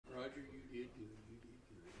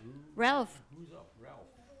Ralph. Who's up? Ralph.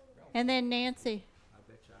 And then Nancy. I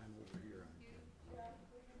bet you I'm over here on 10.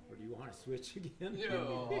 Or do you want to switch again? Yeah,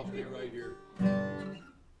 I'll be right here.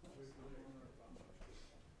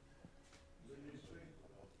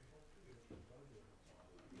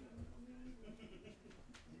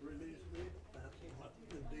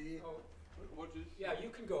 Yeah, you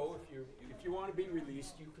can go if you want to be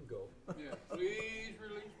released. You can go. Yeah, please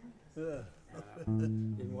release me.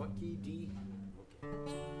 In what key? D. Okay.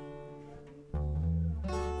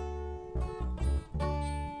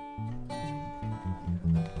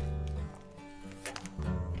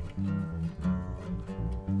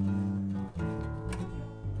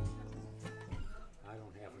 I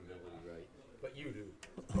don't have a melody right, but you do.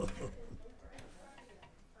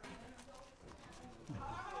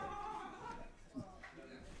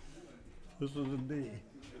 This is a D.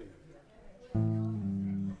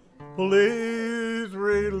 Please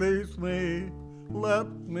release me, let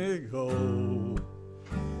me go,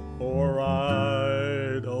 or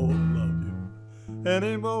I don't love you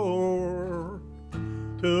anymore.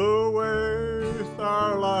 To waste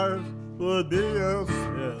our lives would be a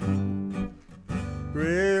sin.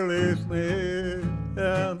 Release me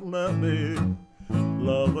and let me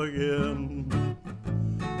love again.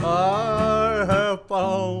 I have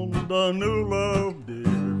found a new love, dear,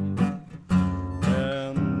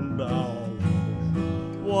 and I'll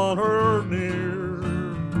want her near.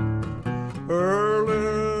 Her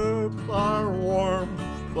lips are warm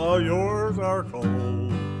while yours are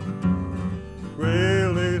cold.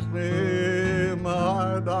 Release me,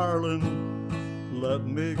 my darling, let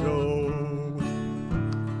me go.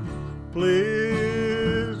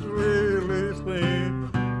 Please release me,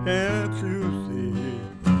 can't you see?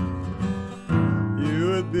 You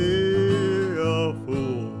would be a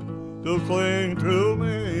fool to cling to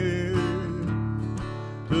me.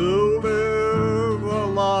 To live a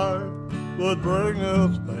life would bring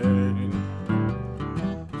us pain.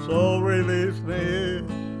 So release me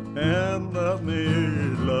and let me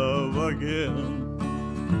love again.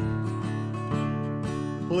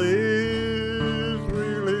 Please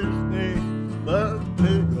release me, let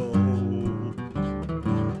me go,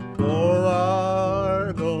 for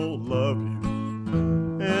I don't love you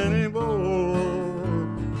anymore.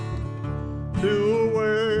 To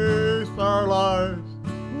waste our lives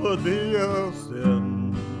would be a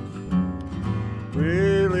sin.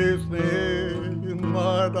 Release me,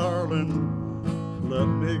 my darling, let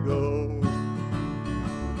me go.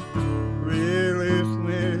 Release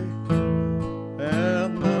me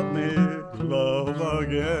and let me love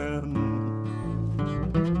again.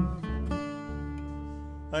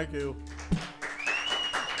 Thank you.